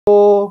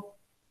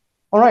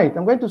All right,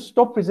 I'm going to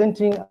stop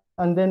presenting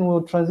and then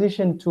we'll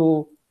transition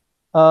to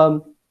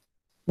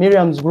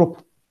Mirriam's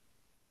group.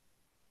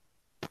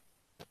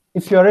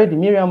 If you're ready,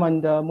 Mirriam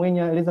and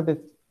Mwenya, Elizabeth,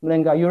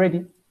 Mulenga, are you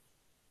ready?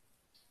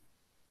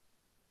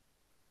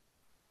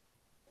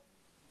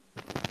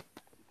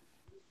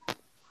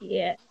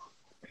 Yeah.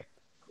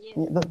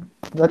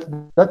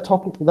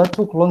 That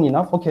took long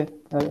enough. Okay,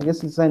 I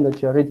guess it's a sign that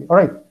you're ready. All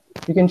right,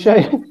 you can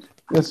share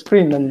your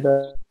screen and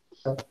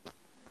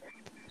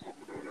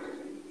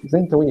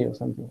present away or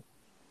something.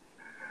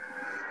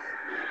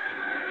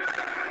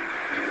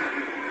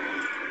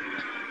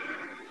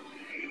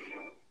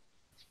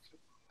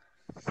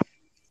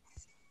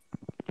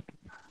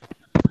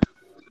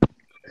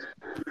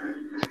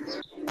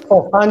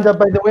 Oh, and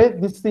by the way,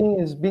 this thing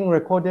is being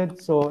recorded,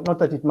 so not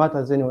that it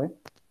matters anyway.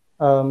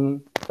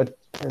 But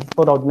I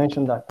thought I would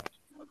mention that.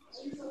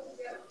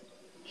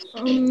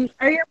 Are you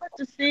able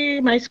to see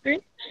my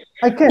screen?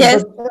 I can,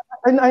 yes. but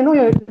I know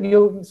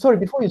you. Sorry,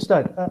 before you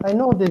start, I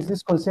know there's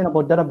this concern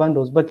about data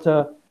bundles, but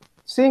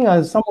seeing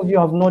as some of you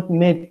have not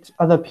met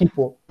other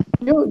people,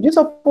 you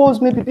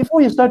suppose maybe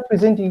before you start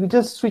presenting, you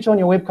just switch on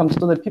your webcam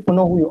so that people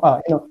know who you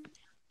are. You know,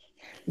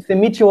 if they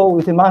meet you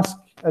with a mask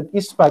at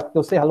East Park,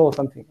 they'll say hello or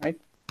something, right?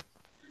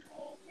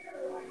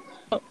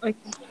 Oh, okay.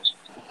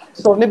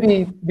 So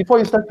maybe before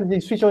you start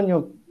presenting, switch on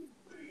your.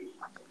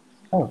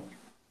 Oh.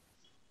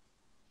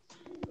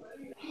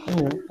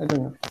 Anyway, I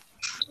don't know.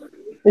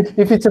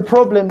 If it's a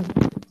problem,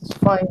 it's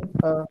fine,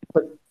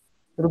 but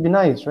it'll be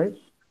nice, right?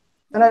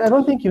 And I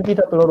don't think you eat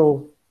up a lot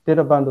of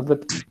data bundles,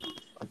 but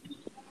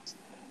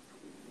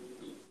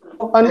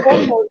and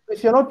also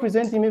if you're not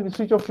presenting, maybe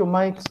switch off your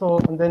mic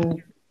and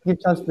then give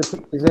chance to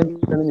the presenter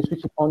and then you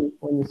switch it on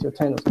when it's your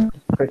turn or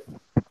something. Great.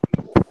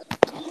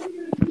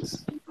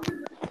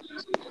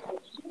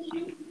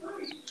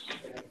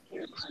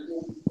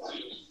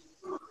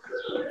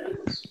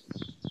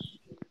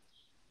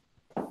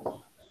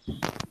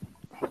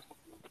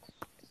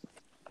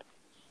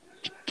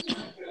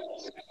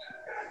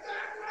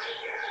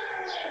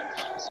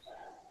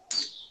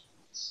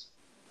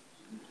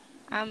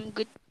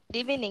 Good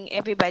evening,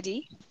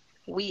 everybody.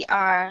 We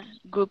are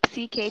Group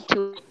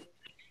CK2,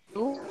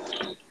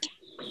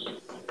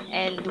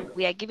 and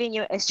we are giving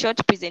you a short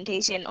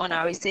presentation on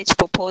our research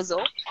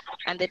proposal,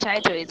 and the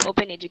title is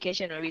Open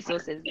Educational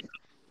Resources.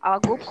 Our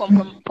group comes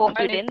from 4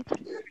 students,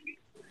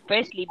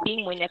 firstly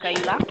being Mwenya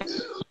Kayula,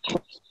 who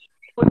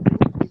will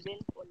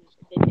present on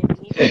the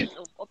definition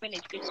of open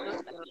educational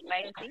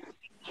licensing.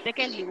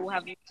 Secondly, we'll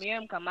have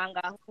Mirriam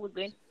Kamanga, who is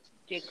going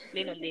to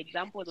explain on the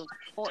examples of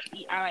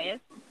OERs,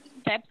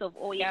 types of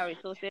OER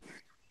resources,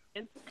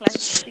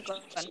 classical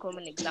and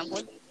common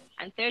examples.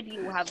 And thirdly,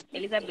 we'll have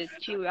Elizabeth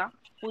Chirwa,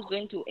 who's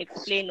going to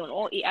explain on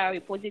OER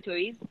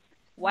repositories,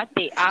 what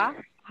they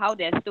are, how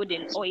they're stored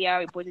in OER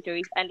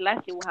repositories. And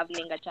lastly, we'll have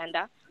Mulenga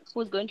Chanda,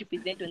 who's going to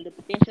present on the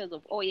potentials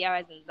of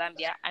OERs in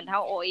Zambia and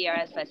how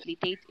OERs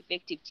facilitate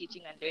effective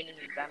teaching and learning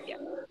in Zambia.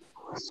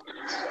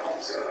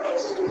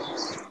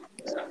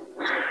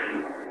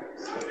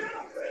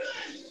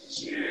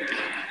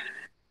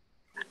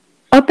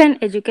 Open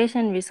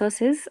education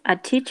resources are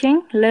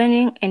teaching,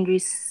 learning, and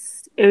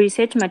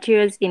research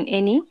materials in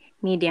any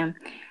medium.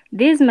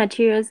 These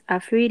materials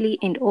are freely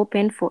and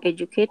open for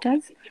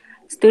educators,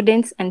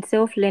 students, and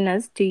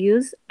self-learners to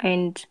use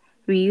and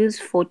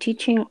reuse for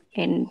teaching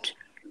and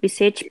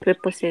research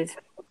purposes.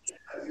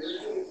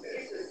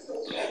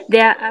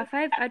 There are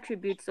 5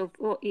 attributes of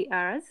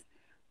OERs,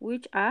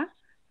 which are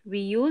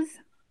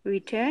reuse,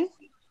 return,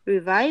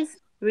 revise,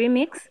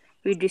 remix,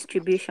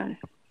 redistribution.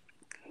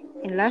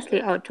 And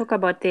lastly, I'll talk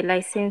about the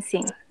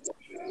licensing.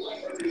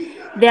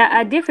 There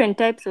are different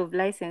types of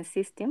license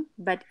system,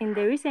 but in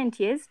the recent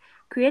years,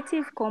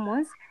 Creative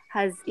Commons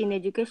has in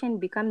education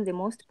become the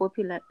most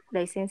popular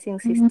licensing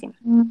system.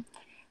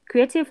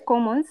 Creative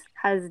Commons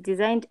has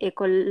designed a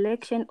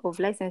collection of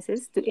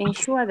licenses to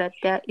ensure that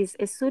there is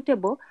a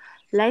suitable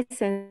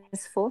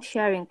license for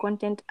sharing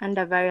content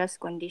under various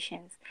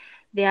conditions.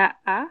 There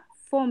are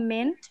 4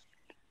 main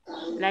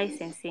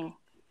licensing,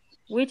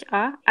 which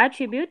are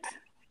attribute,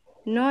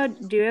 no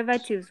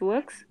derivatives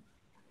works,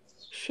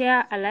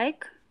 share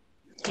alike,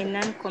 and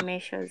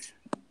non-commercials.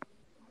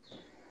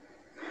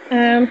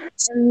 And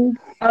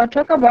I'll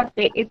talk about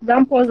the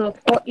examples of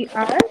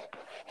OERs,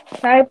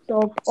 types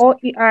of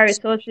OER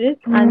resources,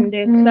 and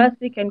the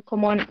classic and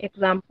common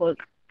examples.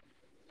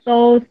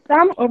 So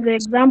some of the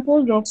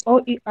examples of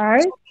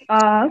OERs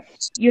are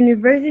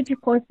university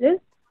courses,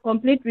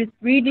 complete with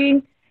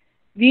reading,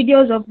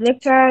 videos of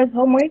lecturers,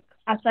 homework,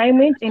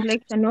 assignments, and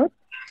lecture notes,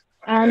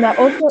 and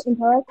also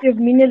interactive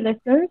mini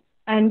lessons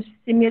and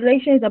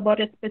simulations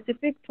about a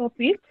specific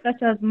topic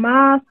such as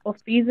math or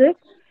physics,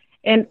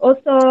 and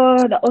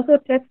also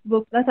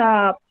textbooks that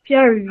are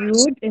peer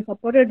reviewed and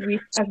supported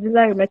with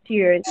auxiliary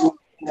materials.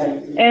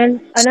 And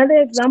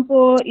another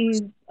example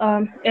is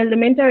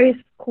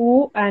elementary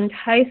school and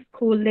high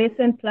school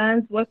lesson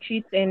plans,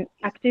 worksheets, and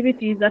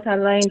activities that are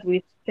aligned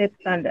with state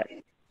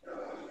standards.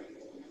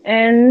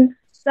 And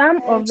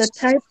some of the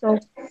types of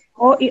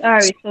OER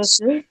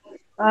resources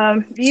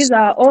These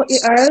are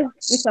OERs,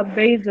 which are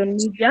based on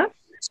media.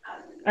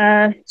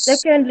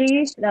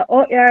 Secondly, the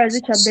OERs,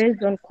 which are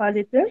based on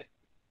quality.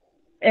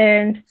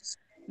 And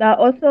there are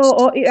also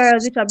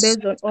OERs, which are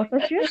based on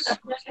authorship.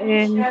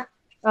 And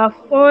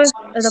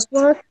the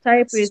fourth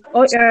type is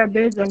OER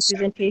based on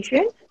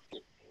presentation.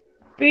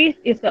 Fifth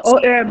is the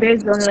OER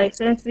based on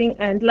licensing.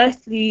 And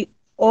lastly,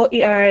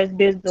 OERs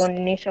based on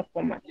nature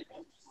format.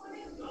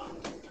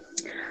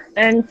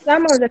 And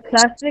some of the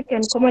classic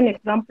and common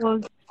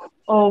examples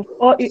of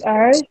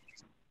OERs,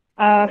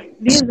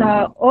 these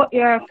are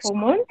OER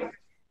Commons.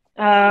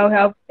 We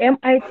have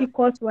MIT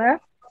courseware,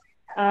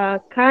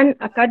 Khan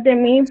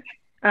Academy,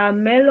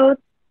 Melot,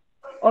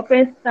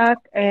 OpenStack,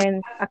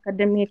 and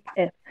Academic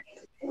F.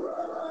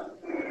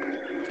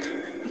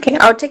 Okay,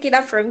 I'll take it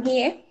up from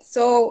here.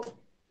 So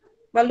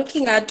we're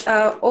looking at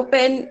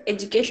open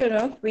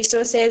educational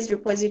resources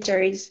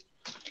repositories.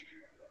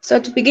 So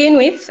to begin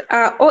with,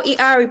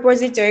 OER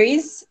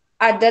repositories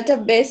are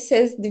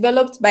databases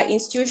developed by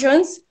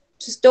institutions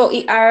to store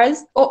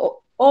ERs or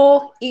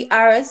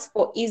OERs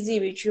for easy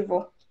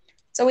retrieval.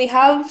 So we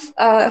have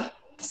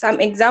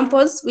some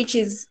examples, which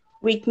is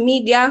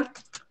Wikimedia,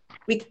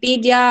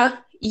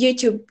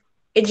 YouTube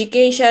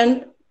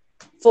Education,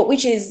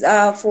 which is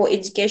for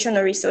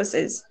educational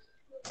resources.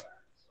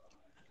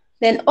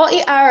 Then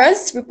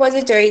OERs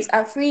repositories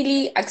are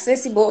freely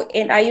accessible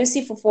and are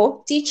useful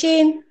for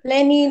teaching,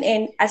 learning,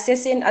 and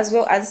assessing, as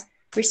well as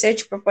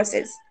research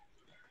purposes.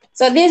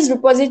 So these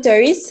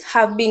repositories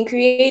have been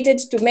created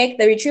to make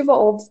the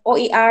retrieval of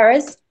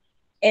OERs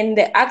and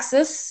the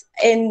access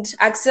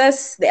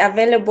the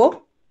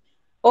available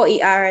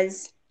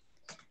OERs.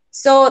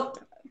 So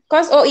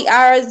because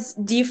OERs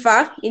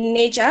differ in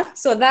nature,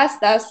 so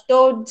they're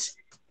stored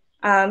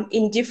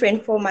in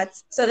different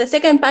formats. So the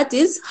second part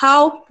is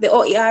how the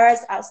OERs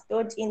are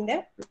stored in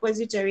the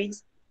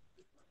repositories.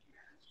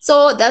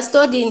 So they're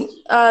stored in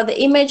the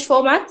image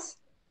format.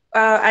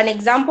 An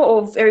example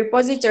of a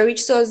repository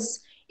which stores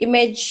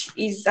image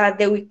is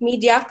the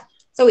Wikimedia.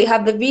 So we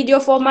have the video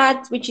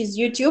format, which is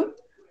YouTube.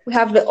 We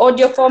have the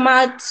audio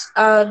format,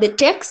 the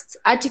text,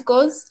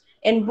 articles,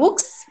 and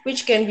books,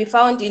 which can be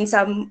found in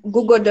some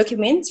Google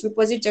Documents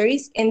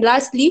repositories. And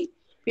lastly,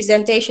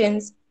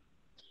 presentations.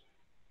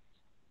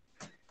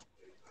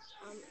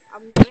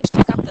 I'm going to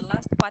pick up the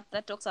last part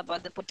that talks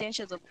about the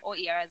potentials of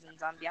OERs in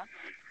Zambia.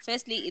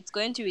 Firstly, it's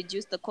going to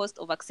reduce the cost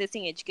of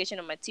accessing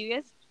educational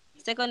materials.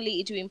 Secondly,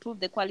 it will improve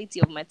the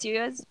quality of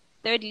materials.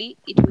 Thirdly,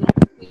 it will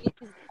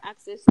increase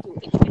access to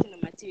educational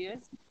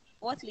materials.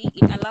 Fourthly,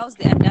 it allows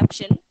the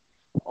adoption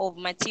of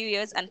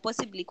materials and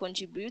possibly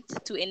contribute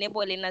to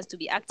enable learners to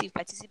be active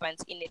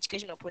participants in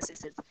educational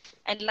processes.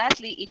 And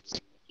lastly,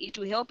 it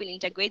will help in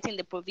integrating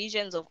the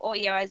provisions of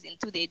OERs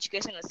into the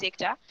educational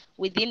sector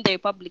within the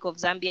Republic of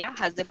Zambia,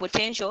 has the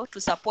potential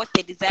to support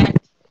the desired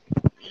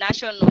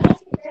national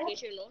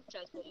educational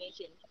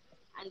transformation.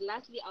 And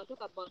lastly, I'll talk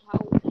about how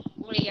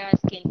OERs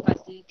can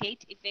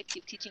facilitate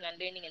effective teaching and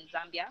learning in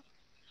Zambia.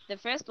 The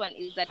first one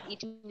is that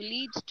it will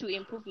lead to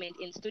improvement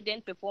in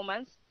student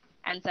performance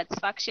and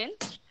satisfaction.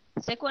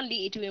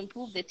 Secondly, it will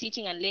improve the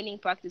teaching and learning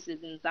practices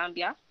in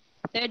Zambia.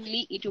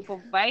 Thirdly, it will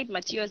provide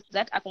materials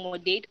that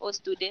accommodate all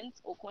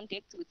students or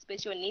contexts with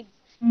special needs,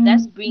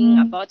 thus bringing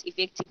about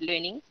effective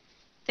learning.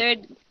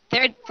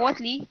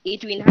 Fourthly,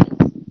 it will enhance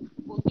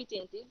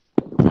competencies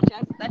of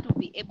teachers that will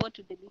be able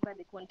to deliver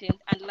the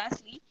content. And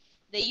lastly,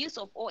 the use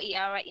of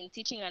OER in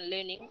teaching and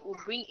learning will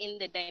bring in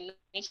the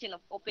dimension of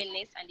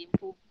openness and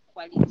improve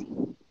quality.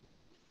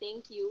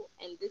 Thank you,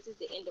 and this is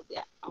the end of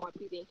our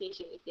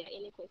presentation. If there are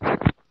any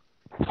questions.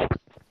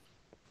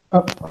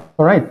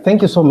 All right,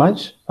 thank you so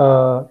much.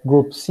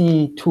 Group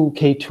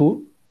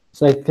C2K2.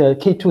 It's like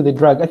K2, the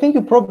drug. I think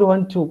you probably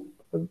want to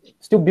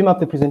still beam up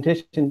the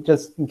presentation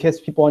just in case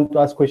people want to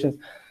ask questions.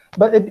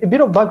 But a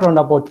bit of background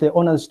about the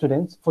honors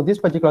students for this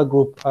particular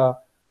group.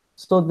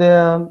 So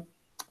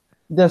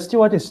they're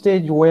still at a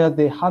stage where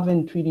they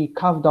haven't really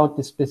carved out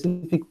the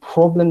specific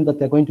problem that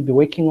they're going to be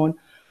working on.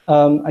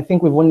 I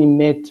think we've only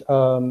met,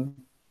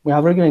 we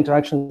have regular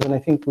interactions, and I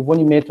think we've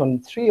only met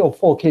on 3 or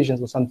 4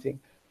 occasions or something.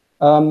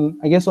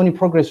 I guess only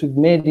progress we've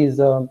made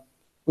is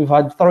we've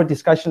had thorough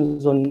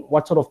discussions on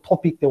what sort of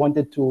topic they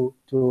wanted to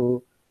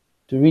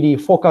really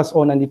focus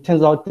on, and it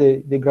turns out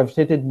they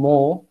gravitated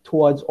more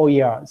towards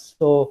OERs.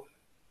 So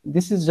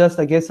this is just,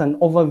 I guess, an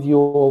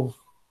overview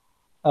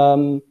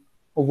of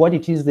what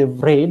it is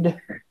they've read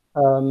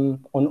on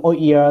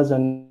OERs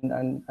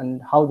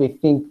and how they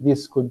think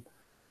this could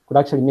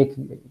actually make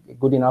a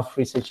good enough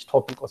research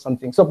topic or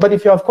something. So, but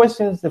if you have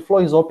questions, the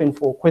floor is open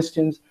for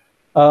questions.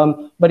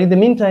 But in the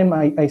meantime,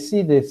 I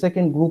see the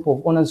second group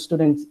of honors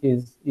students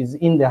is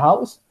in the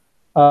house.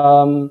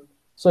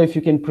 So if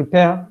you can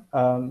prepare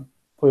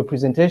for your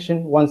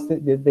presentation, once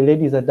the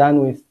ladies are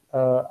done with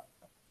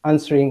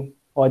answering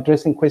or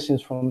addressing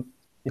questions from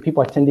the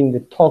people attending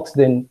the talks,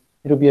 then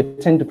it'll be a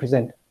turn to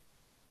present.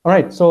 All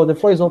right, so the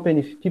floor is open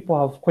if people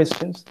have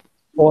questions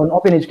on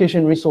open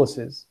education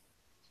resources.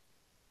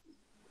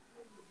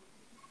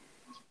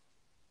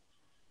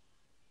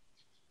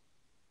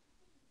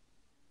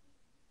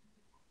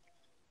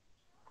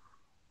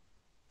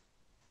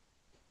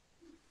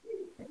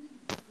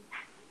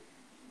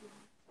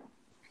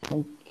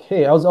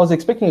 Okay, I was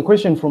expecting a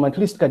question from at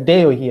least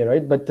Kadeo here,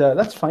 right? But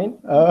that's fine.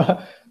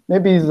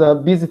 Maybe he's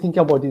busy thinking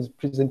about his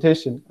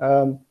presentation.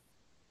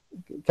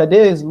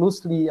 Kadeo is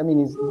loosely, I mean,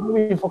 he's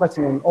really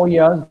focusing on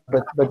OERs,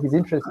 but his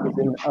interest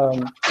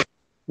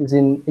is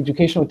in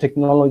educational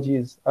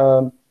technologies.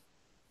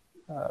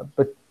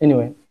 But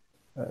anyway,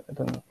 I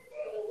don't know.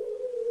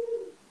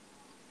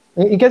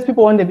 In case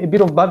people want a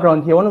bit of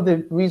background here, one of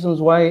the reasons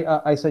why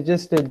I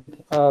suggested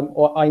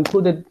or I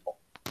included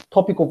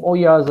topic of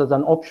OERs as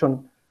an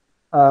option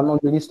on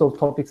the list of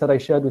topics that I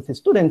shared with the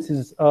students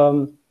is,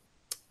 I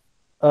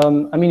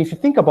mean, if you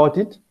think about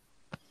it,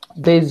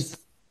 there's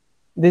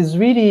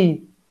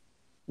really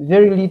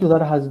very little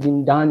that has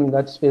been done in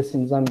that space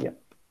in Zambia,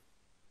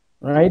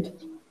 right?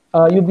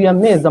 You'll be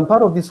amazed. I'm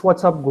part of this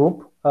WhatsApp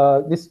group,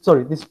 this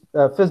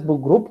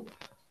Facebook group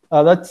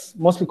that's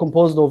mostly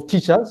composed of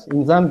teachers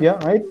in Zambia,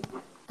 right?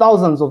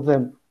 Thousands of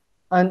them.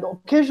 And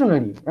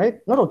occasionally, right?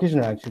 Not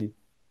occasionally, actually.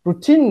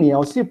 Routinely,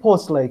 I'll see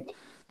posts like,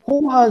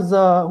 who has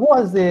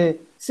the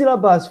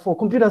syllabus for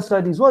computer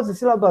studies? Who has the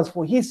syllabus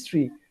for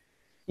history?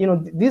 You know,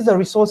 these are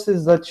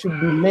resources that should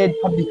be made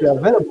publicly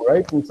available,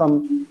 right? In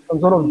some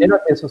sort of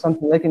database or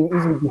something that can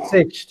easily be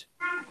searched,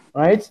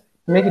 right?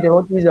 Make it a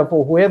lot easier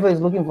for whoever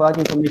is looking for that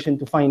information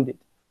to find it.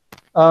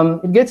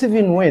 It gets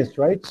even worse,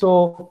 right?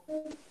 So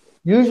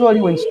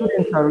usually when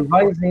students are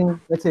revising,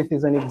 let's say if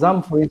there's an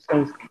exam, for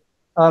instance,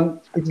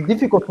 it's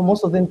difficult for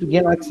most of them to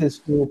gain access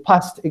to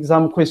past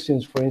exam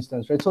questions, for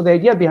instance, right? So the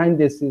idea behind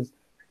this is,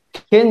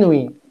 can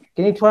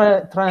you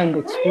try and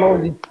explore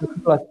this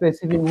particular space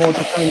even more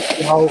to try and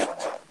see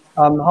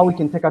how we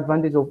can take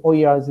advantage of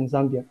OERs in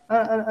Zambia?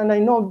 And I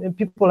know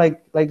people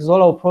like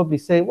Zola will probably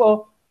say,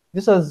 well,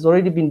 this has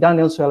already been done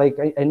elsewhere. Like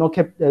I know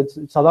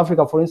South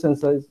Africa, for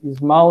instance,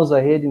 is miles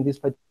ahead in this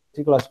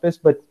particular space,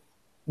 but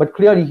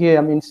clearly here,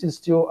 I mean, this is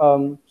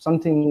still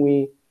something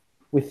we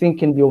think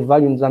can be of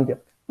value in Zambia.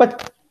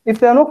 But if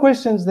there are no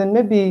questions, then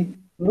maybe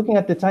looking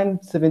at the time,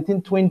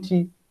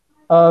 17:20,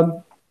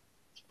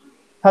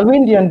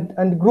 Halwindi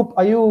and group,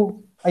 are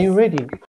you ready?